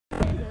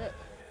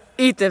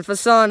Ethan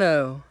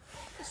Fasano.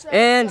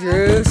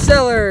 Andrew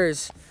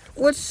Sellers.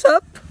 What's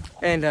up?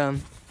 And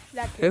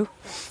who?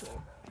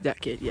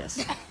 That kid,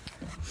 yes.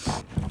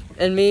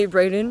 And me,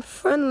 Brayden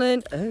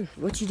Friendland. Oh,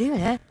 what you doing,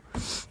 huh?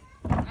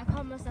 I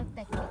call myself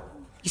that kid.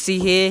 You see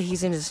here,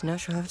 he's in his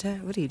natural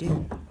habitat. What are you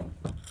doing?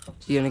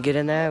 You gonna get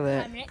in there?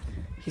 But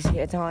he's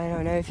here. I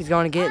don't know if he's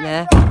gonna get in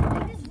there.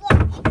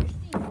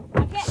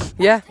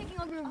 Yeah.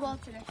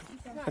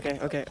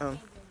 Okay.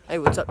 Hey,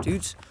 what's up,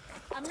 dudes?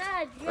 I'm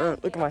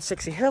not Look at my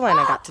sexy hairline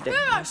I got today.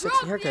 My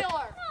sexy haircut.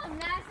 I'm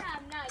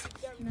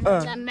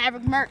not.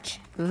 Maverick merch.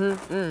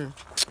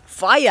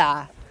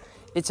 Fire!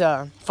 It's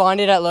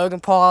find it at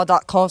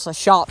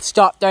loganpaul.com/shop.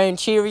 Stop throwing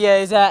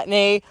Cheerios at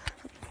me.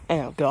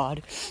 Oh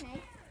God.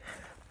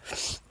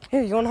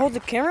 Here, you wanna hold the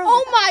camera?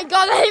 Oh my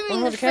God! I hit me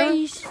in the camera?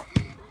 face.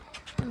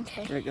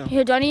 Okay. There you go.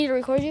 Here, do I need to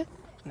record you?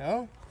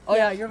 No. Oh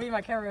yeah, you're being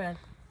my cameraman.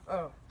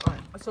 Oh.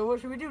 Alright. So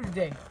what should we do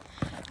today?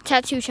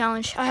 Tattoo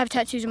challenge. I have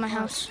tattoos in my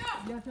house.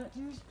 You have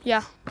tattoos?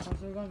 Yeah. So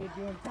we're gonna be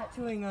doing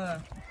tattooing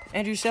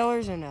Andrew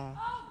Sellers and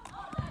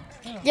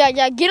Yeah.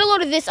 Get a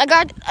load of this. I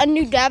got a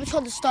new dab. It's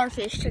called the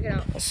Starfish. Check it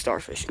out. a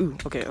starfish. Ooh.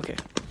 Okay.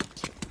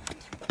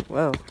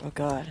 Whoa. Oh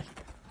God.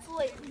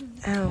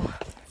 Ow.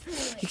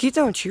 You keep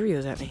throwing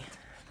Cheerios at me.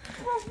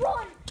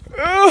 Run!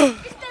 Ugh.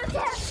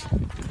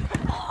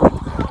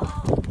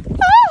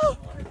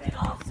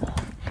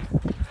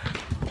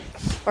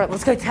 Alright,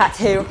 let's go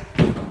tattoo.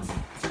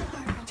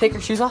 Take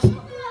your shoes off.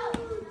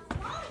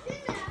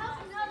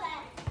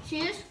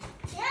 Shoes?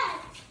 Yeah.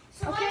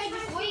 Okay,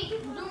 just wait.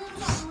 We're doing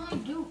something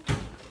I do.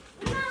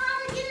 We're not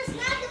allowed to get a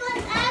snack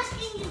unless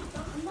asking you.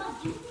 I'm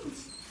not doing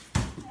this.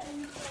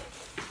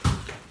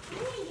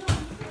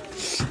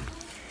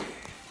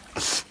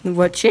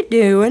 What you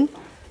doing?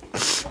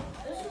 This is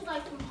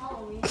like from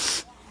Halloween.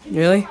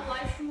 Really? My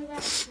live stream of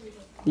that?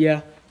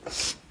 Yeah.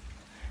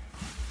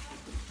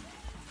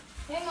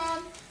 Hey,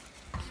 Mom.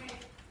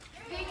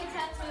 Getting a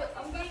tattoo.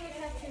 I'm getting a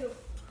tattoo.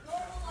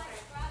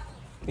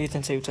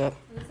 Ethan, say what's up.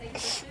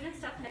 Student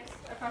stuff next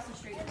across the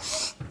street. Are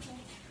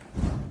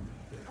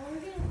we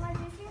getting live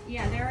this year?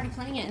 Yeah, they're already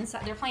playing it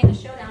inside. They're playing the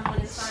showdown one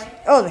inside.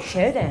 Oh, the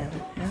showdown.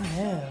 Oh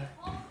yeah.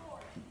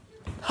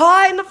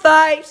 Pie in the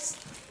face.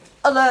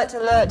 Alert!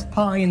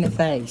 Pie in the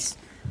face.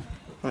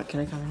 Alright, can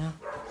I cover now?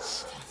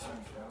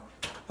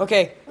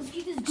 Okay.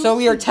 So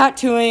we are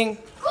tattooing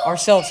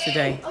ourselves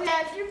today. Okay,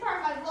 if you're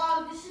part of my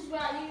vlog, this is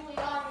what I usually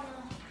are.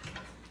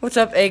 What's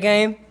up, A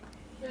Game?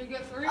 This is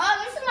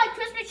my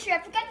Christmas tree. I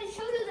forgot to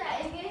show you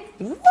that again.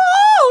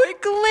 Whoa!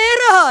 It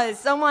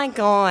glitters! Oh my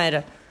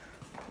God.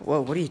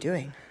 Whoa! What are you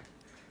doing?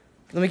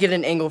 Let me get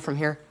an angle from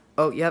here.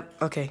 Oh, yep.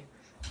 Okay.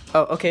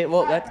 Oh, okay.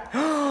 Well, that.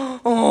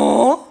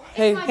 Oh.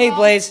 Hey,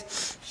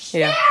 Blaze.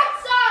 Yeah.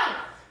 Outside!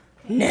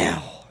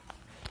 Now.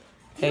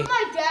 You Hey. know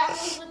my dad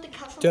was lit the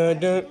couch on Dun, fire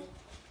dun. today?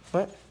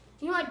 What?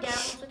 You know my dad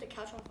was lit the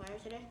couch on fire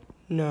today?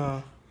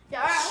 No.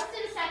 Yeah, alright, let's do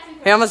the tattoo.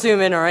 Hey, I'm gonna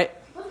zoom in. All right.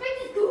 Let's make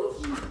this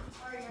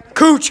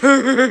Gucci.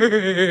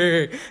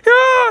 Coochie!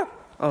 Yeah!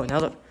 Oh, now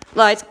the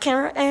lights,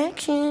 camera,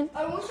 action.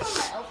 I want to show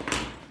my outfit.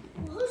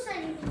 Who said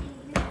you can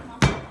do this?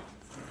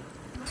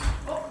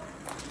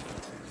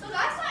 So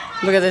that's my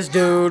Look at this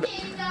dude.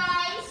 outfit,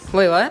 guys.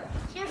 Wait, what?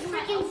 You're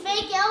freaking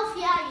fake elf,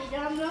 yeah, you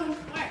dumb dumb.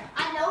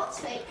 I know it's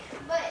fake,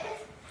 but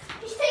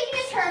he's taking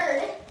his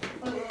turd.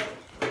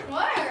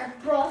 Where?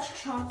 Bro,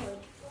 it's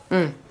chocolate.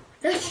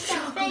 That's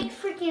That fake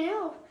freaking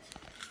elf.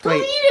 Don't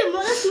Wait. eat it,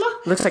 man. That's my.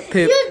 Looks like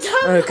poop. You dumb.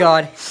 Oh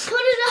God. Put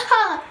it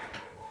up.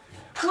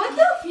 What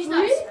the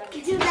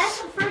frick? Dude,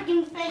 that's a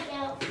freaking fake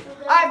elf.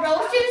 Alright, bro,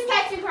 let's do this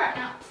tattoo part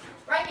now.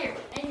 Right here,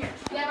 in here.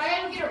 Yeah,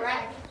 I gotta get a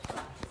rag.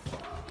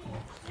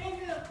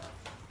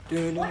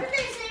 Andrew, what did they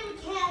say we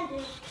can do?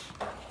 It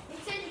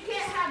said you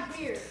can't have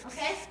beer,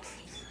 okay?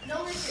 No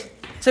liquor.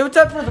 Say what's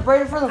up for the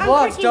Brayden for the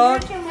vlogs,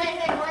 dog. Hey, we're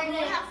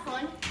gonna have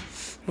fun.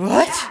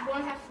 What?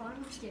 Wanna have fun?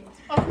 I'm just kidding.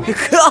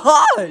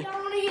 God. You don't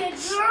want to get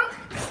drunk?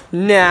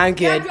 Nah, I'm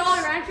good.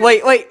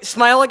 Wait.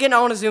 Smile again. I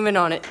want to zoom in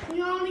on it. You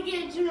don't want to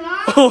get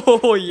drunk?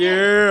 Oh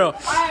yeah.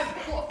 I have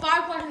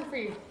 5 questions for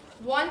you.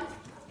 1,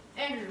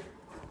 Andrew,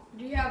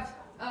 do you have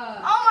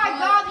Oh my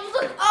God, these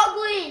look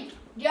ugly.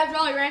 do you have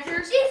Jolly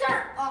Ranchers? These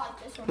are. Oh,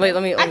 like this one. Wait,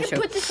 let me I show.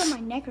 can put this on my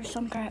neck or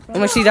some crap, bro.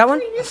 Let me see that one.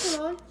 This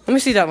one. Let me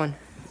see that one.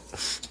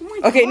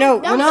 Okay, no,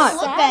 we're not.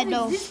 Look bad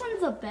though. This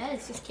one's the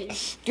best. Just kidding.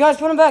 You guys,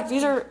 put them back.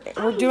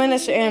 We're doing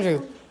this to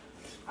Andrew.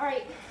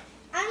 Alright.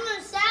 I'm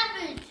a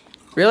savage.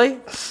 Really?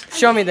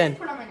 Show me then.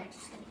 Put it on my neck.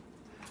 Just kidding.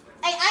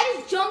 Hey, I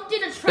just jumped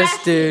in a trash.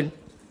 This dude.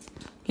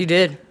 He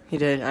did.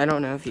 I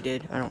don't know if he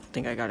did. I don't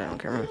think I got it on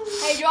camera.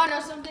 Hey, do you want to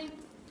know something?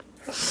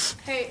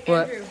 Hey,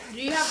 What? Andrew,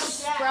 do you have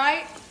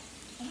Sprite?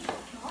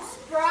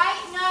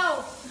 Sprite?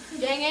 No.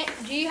 Dang it.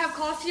 Do you have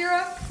cough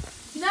syrup?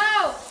 No.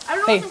 I don't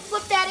know Hey. what the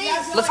flip that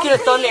is. Let's get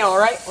a thumbnail, all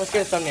right? Let's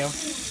get a thumbnail.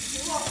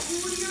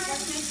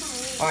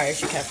 All right, I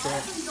should capture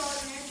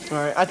it. All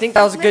right, I think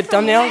that was a good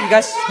thumbnail. You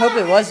guys hope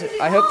it was.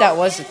 I hope that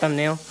was the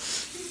thumbnail.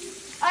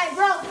 Alright,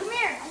 bro, come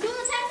here. I'm doing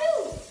a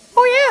tattoo.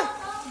 Oh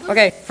yeah.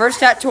 Okay, first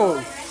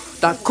tattoo.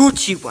 The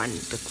Gucci one.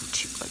 The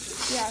Gucci one.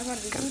 Yeah, I'm gonna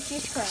be Gucci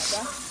as crap,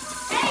 bro.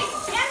 Hey,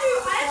 Andrew,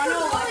 I Want to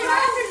know why?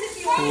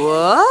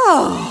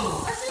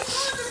 Whoa. Let's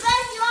just go to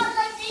bed. You all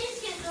like these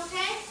kids,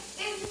 okay?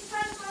 If you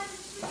try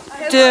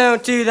to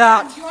Don't do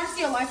that. Do you want to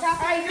see a life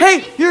hack? Hey,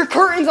 your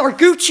curtains are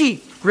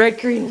Gucci. Red,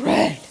 green,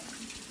 red.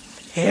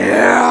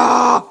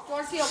 Yeah. You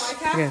want to see a life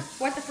hack? Okay.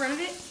 Wet the front of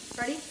it.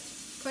 Ready?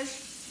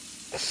 Push.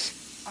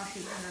 Oh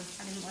shoot, I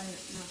didn't light it.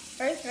 No.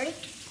 Ready?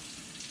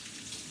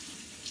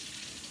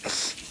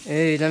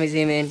 Hey, let me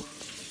zoom in.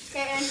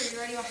 Okay, Andrew, you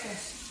ready? Watch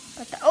this.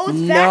 Oh, it's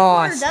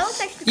Nice. That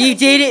looks actually You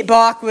did it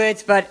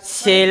backwards, but it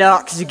still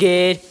looks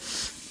good.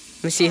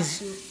 Let me see. I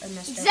messed up.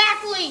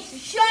 exactly.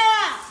 Shut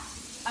up.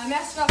 I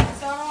messed up. So I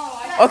don't know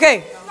why.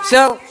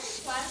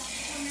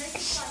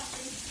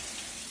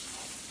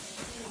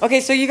 Okay,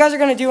 so you guys are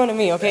gonna do one to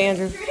me, okay,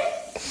 Andrew?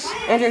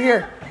 Andrew,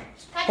 here.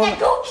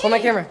 Hold my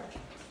camera.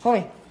 Hold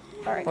me.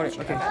 All right. Hold it.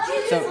 Okay.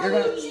 So you're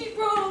gonna.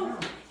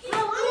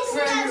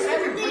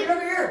 Andrew, put it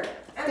over here.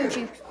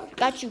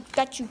 Got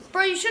you.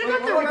 Bro, you should have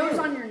got the rose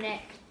on your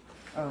neck.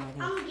 Oh, I'm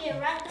gonna get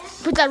right back.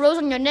 Put that rose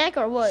on your neck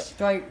or what?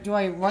 do I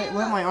wet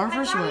my arm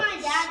first or what?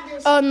 My dad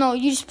just Oh no,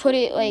 you just put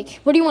it like.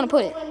 Where do you want to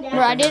put it?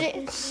 Where I did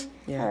it.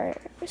 Yeah. All right.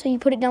 So you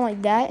put it down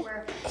like that,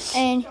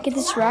 and get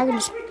this rag and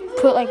just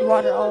put like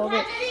water all over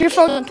it. You're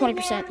frozen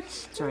 20%.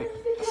 It's alright.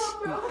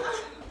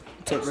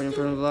 Take right in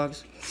front of the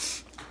vlogs.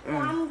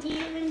 I'm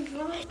giving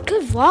drunk.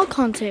 Good vlog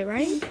content,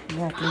 right?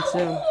 Yeah, I think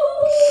so.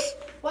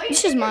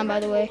 This is mine, by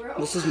the way.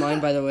 This is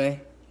mine, by the way.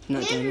 I'm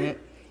not doing it.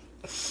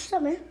 What's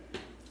up, man?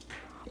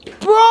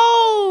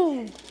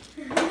 Bro,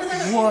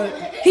 What?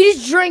 he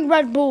just drank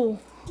Red Bull.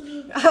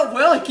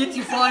 Well, it gets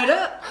you fired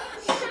up.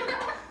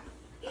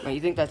 Wait,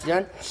 you think that's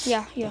done?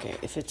 Yeah. Okay,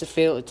 if it's a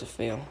fail, it's a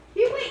fail.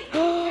 Hey,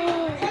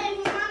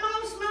 my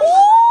mom smells.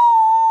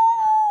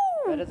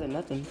 Better than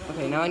nothing.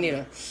 Okay, now I need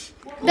a.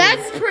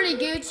 That's pretty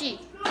Gucci.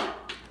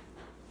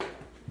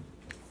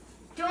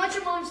 Don't let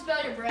your mom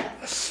spell your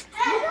breath.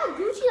 Look how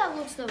Gucci that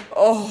looks though.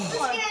 Oh.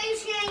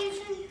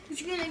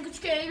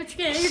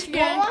 Gucci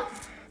gang.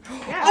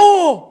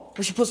 Oh!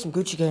 We should put some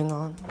Gucci gang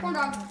on. Corn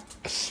dog.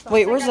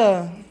 Wait, where's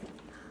a.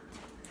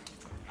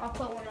 I'll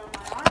put one on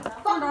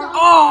my arm.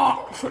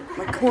 Oh!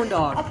 My corn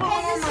dog. Put one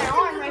on my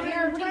arm right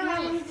here. What do you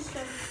mean?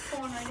 Put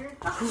one right here.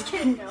 I'm just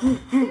kidding. No.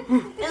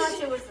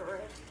 Unless it was the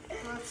red.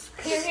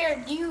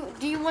 Here.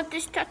 Do you want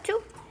this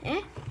tattoo?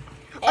 Eh?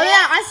 Oh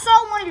yeah, I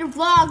saw one of your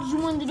vlogs. You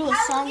wanted to do a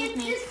song with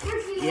me.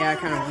 Yeah, I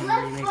kind of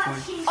wanted to make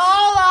one.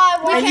 All I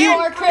want And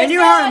you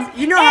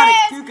know how to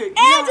do good.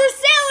 Andrew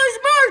Sailor's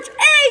merch,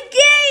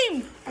 A-Game!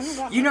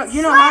 You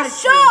know how to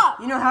Shop!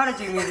 do. You know how to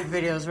do music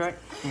videos, right?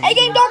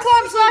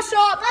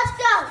 AGame.com/shop. Let's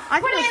go. I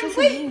can do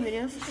official music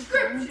videos.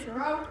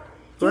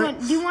 What?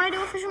 Do you want to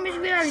do official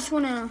music video or just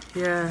want to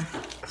Yeah.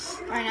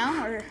 right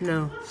now? Or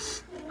No.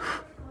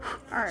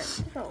 alright,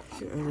 so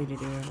Too early to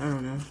do it. I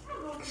don't know.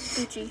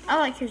 Gucci. I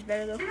like yours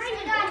better though.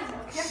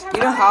 You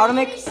know how to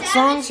make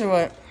songs or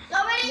what?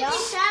 Already be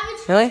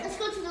savage. Really? Let's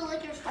go to the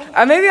liquor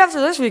store. Maybe after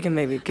this we can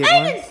maybe get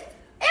one.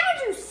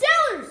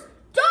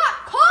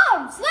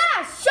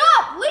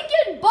 AndrewSellers.com/shop. Link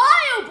in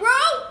bio,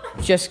 bro.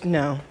 Just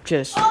no.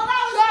 Just.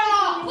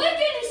 Link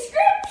in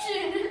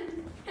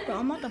description. Bro,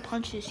 I'm about to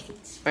punch this kid.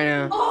 I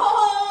know.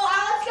 Oh,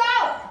 let's go.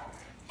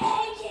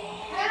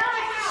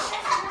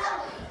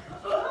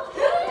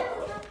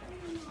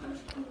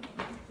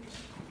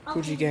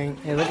 Gucci gang.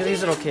 Hey, look at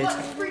these little kids.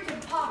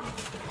 Freaking pop.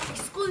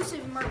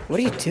 Exclusive merch. What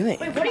are you doing?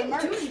 What are you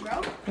doing,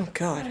 bro? Oh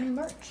God.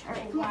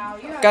 Wow,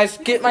 you have Guys,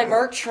 get my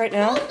merch right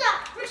now. Who's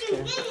that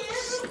freaking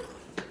idiot?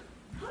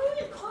 How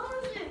many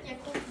cars are there?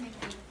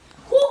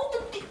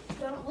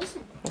 Don't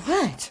listen.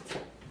 What?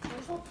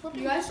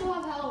 You guys still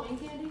have Halloween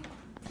candy?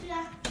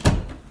 Yeah.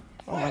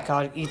 Oh my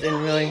God,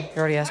 Ethan, really? You're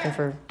already asking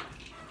for.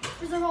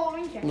 Where's the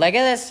Halloween candy? Look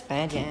at this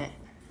pageant.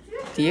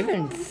 Do you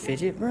even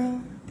fidget,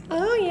 bro?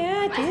 Oh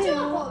yeah, I I still have do.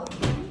 Halloween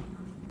candy.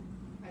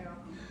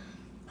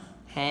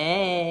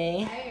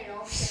 Hey. Hey, you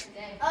know,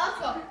 today. Let's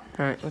go. All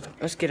right,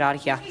 let's get out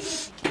of here.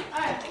 Alright,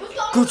 let's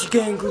go. Gucci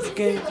gang, Gucci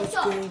gang,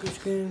 Gucci gang,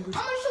 Gucci gang, Gucci. I'm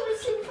gonna show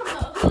this thing from the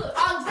hood.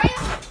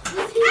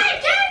 Hey,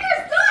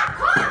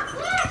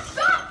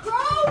 Denver's.com/shop,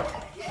 bro!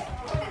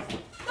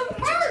 The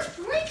merch,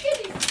 link in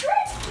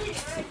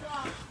description.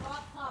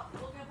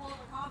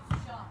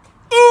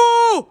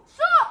 Ooh!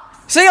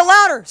 Say it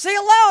louder! Say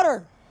it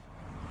louder!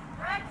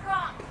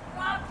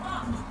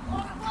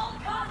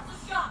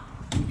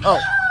 Oh.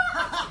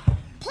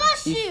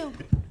 Plus you.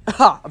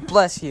 Ha!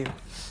 Bless you.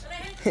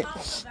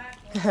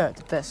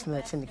 The best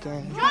match in the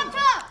game. Drop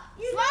top.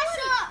 Smash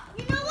up.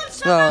 You know what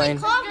Snowing.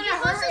 somebody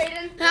called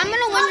me? I'm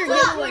gonna win your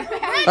giveaway.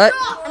 What?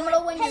 I'm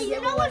gonna win Hey, your you know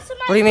giveaway. what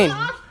somebody What do you mean?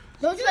 called?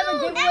 Don't you have a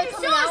giveaway Dude,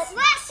 coming out?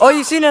 Smash Oh,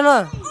 you seen it,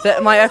 huh?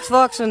 My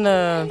Xbox and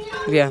the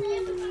yeah.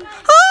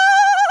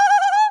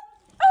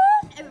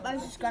 Everybody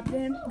subscribe to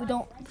him, but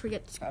don't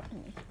forget to subscribe to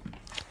me.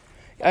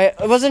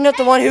 Wasn't it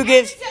the one who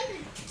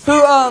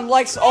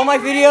likes all my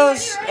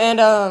videos and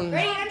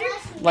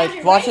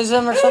like watches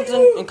them or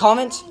something and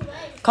comments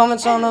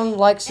on them,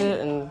 likes it,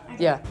 and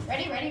yeah.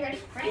 Ready?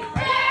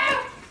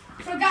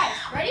 So guys,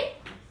 ready?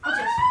 Watch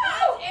this.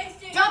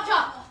 Drop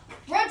top.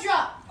 Red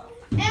drop.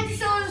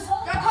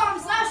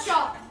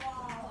 AndrewSellers.com/shop.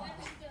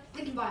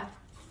 Link in bio.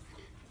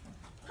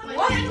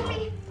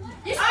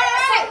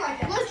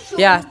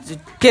 Yeah, the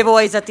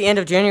giveaways at the end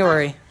of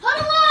January.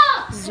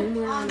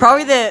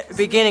 Probably the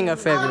beginning of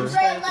February.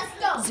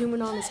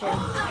 Zooming on his hair.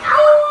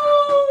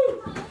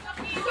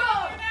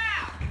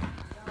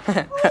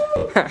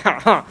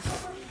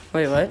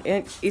 Wait, what?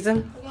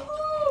 Ethan?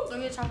 Let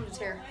me chop his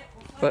hair.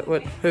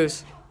 What?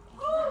 Whose?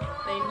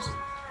 Names.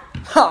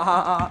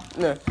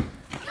 No.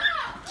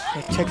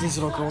 Hey, check these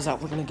little girls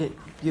out. We're gonna get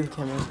you a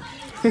camera.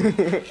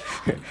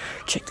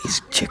 Check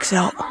these chicks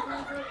out.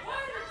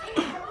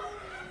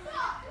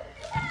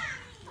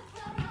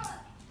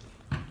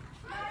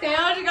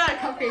 Dad, you got a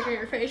cupcake in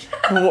your face.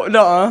 What?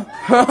 No.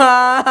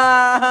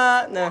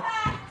 No.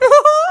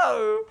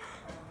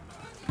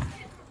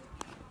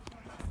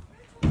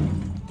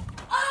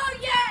 Oh,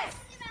 yes!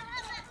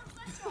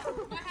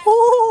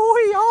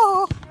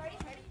 Oh, yeah.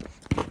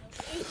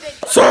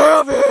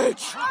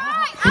 Savage!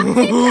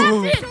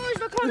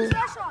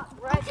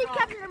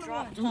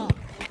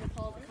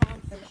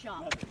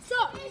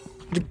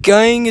 The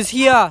gang is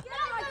here.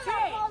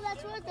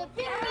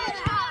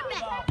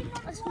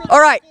 All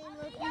right.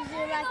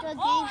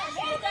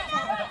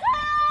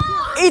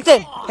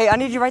 Ethan. Hey, I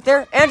need you right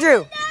there.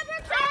 Andrew.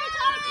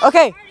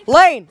 Okay.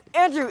 Lane.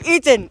 Andrew.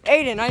 Ethan.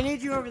 Aiden. I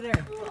need you over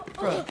there.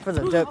 For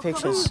the dope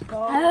pictures.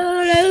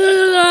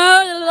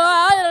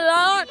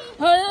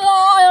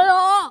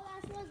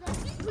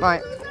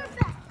 Alright.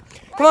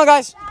 Come on,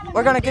 guys.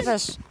 We're gonna get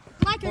this.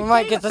 We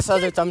might get this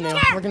other thumbnail.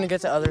 We're gonna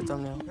get the other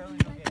thumbnail.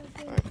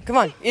 Right. Come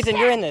on, Ethan,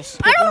 you're in this.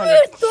 I don't need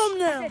a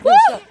thumbnail.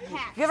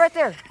 Get right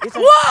there.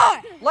 Ethan.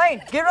 What?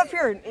 Lane, get up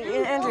here.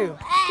 Andrew.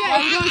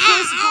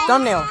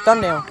 Thumbnail.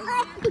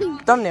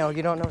 Thumbnail.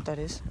 You don't know what that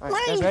is.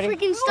 Alright, guys, ready?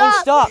 Freaking Lane,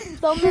 stop.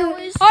 Thumbnail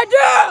is. I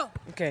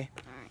do. Okay.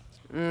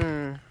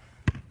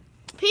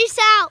 Peace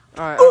out.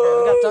 Alright, okay,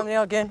 we got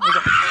thumbnail again. Alright,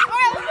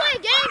 let's play a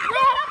game,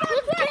 bro.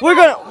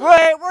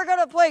 We're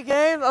gonna play a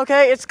game,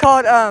 okay? It's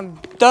called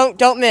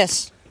Don't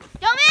Miss.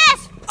 Don't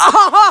miss.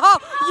 Oh,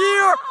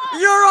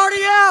 you're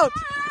already out.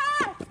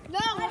 No.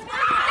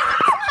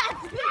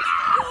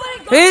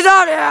 He's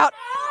already out.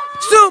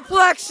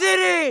 Suplex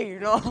City.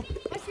 No.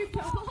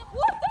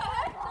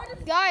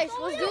 Guys,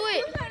 let's do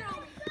it.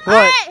 What?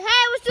 Alright,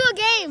 hey, let's do a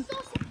game.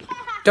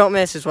 Don't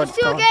miss is what Let's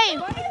it's do a called. game.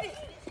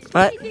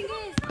 What?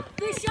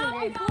 The shot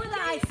before that,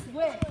 I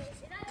swear.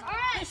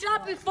 The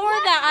shot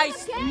before that,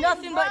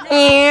 nothing but.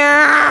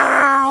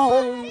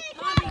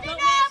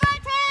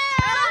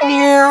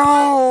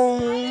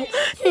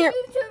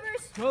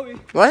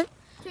 What?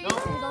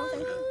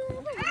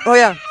 Oh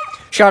yeah.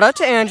 Shout out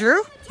to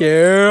Andrew.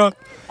 Yeah.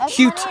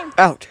 Shoot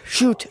out.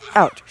 Shoot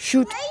out.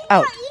 Shoot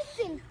out.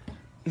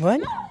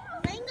 What?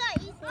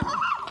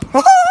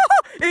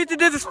 Ethan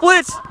did the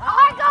splits.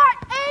 I got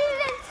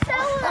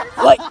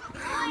Aiden Like.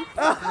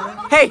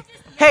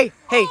 Hey.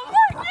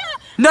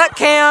 Nut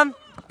cam.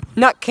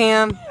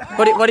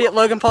 What did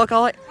Logan Paul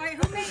call it?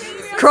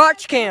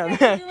 Crotch cam.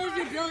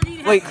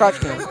 Wait, crotch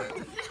cam.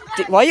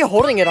 Why are you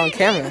holding it on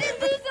camera? Hey,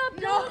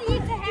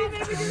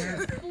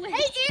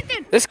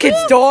 Ethan. This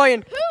kid's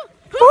dying.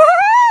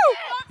 Woo-hoo!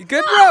 You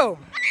good, bro?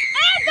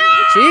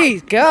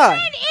 Jeez, God.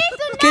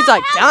 This kid's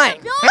like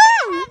dying.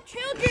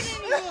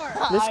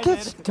 This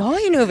kid's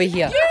dying over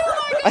here.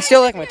 I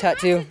still like my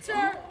tattoo.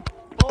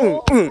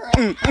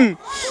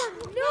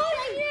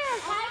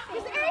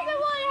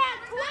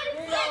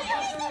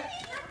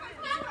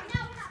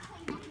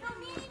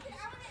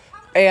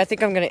 Hey, I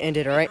think I'm gonna end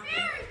it, alright?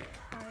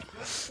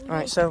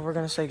 Alright, so we're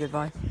gonna say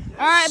goodbye.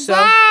 Alright, So-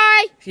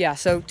 bye. Yeah,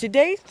 so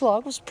today's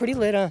vlog was pretty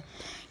lit, huh?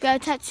 Got a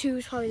tattoo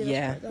is probably the best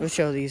Yeah, part, though. we'll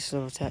show these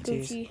little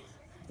tattoos. Gucci.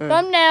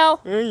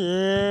 Thumbnail.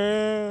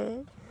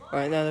 Yeah.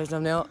 Alright, now there's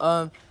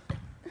thumbnail.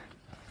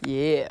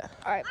 Yeah.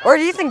 Alright. Where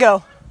did Ethan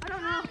go? I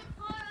don't know.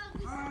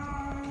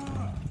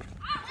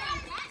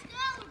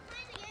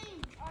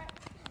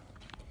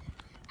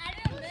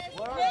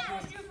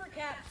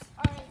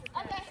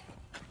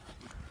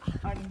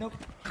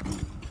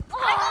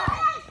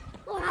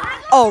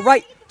 Oh,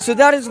 right. So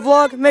that is the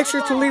vlog. Make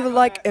sure to leave a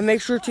like and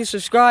make sure to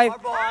subscribe.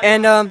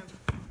 And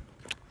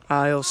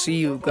I'll see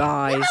you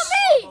guys.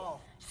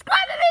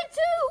 Subscribe to me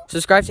too.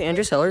 Subscribe to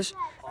Andrew Sellers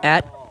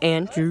at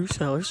Andrew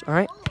Sellers. All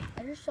right.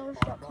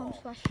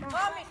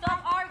 Mommy,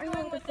 stop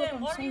arguing with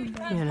him. What are you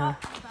doing? You know.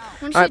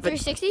 Want to Alright, see but-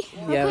 360?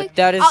 Yeah, Real quick?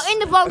 that is. I'll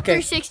end the vlog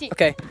okay. 360.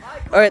 Okay.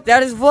 All right.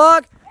 That is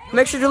vlog.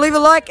 Make sure to leave a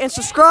like and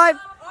subscribe.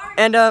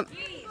 And Oh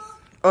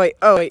wait.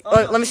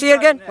 Let me see it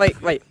again.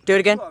 Wait. Do it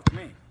again.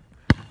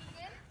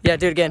 Yeah,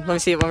 do it again. Let me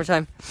see it one more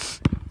time.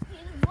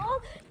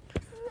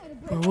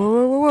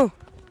 Whoa.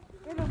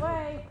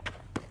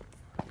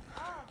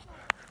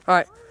 All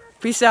right.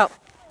 Peace out.